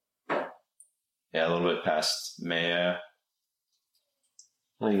 Yeah, a little bit past Maya.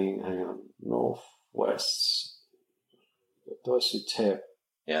 Hang on. Northwest.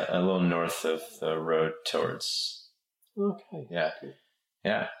 Yeah, a little north of the road towards. Okay. Yeah.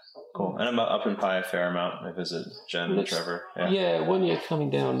 Yeah. Cool. And I'm up in Pai a fair amount. I visit Jen and Trevor. Yeah. When you're coming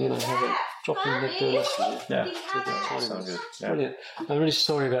down, drop in the door lesson. Yeah. Sounds good. Yeah. Brilliant. I'm really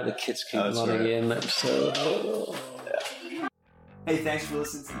sorry about the kids keep running in. Hey, thanks for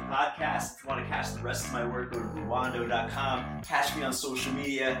listening to the podcast. If you want to catch the rest of my work, go to Rwando.com. Catch me on social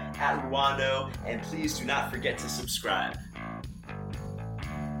media at Rwando, and please do not forget to subscribe.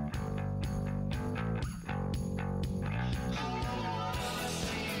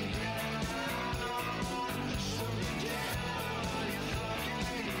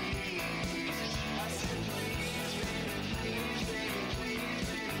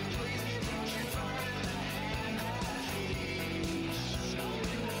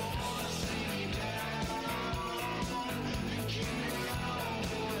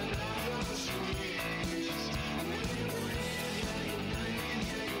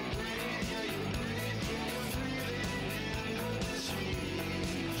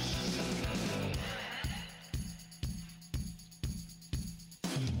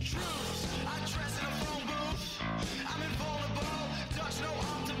 True.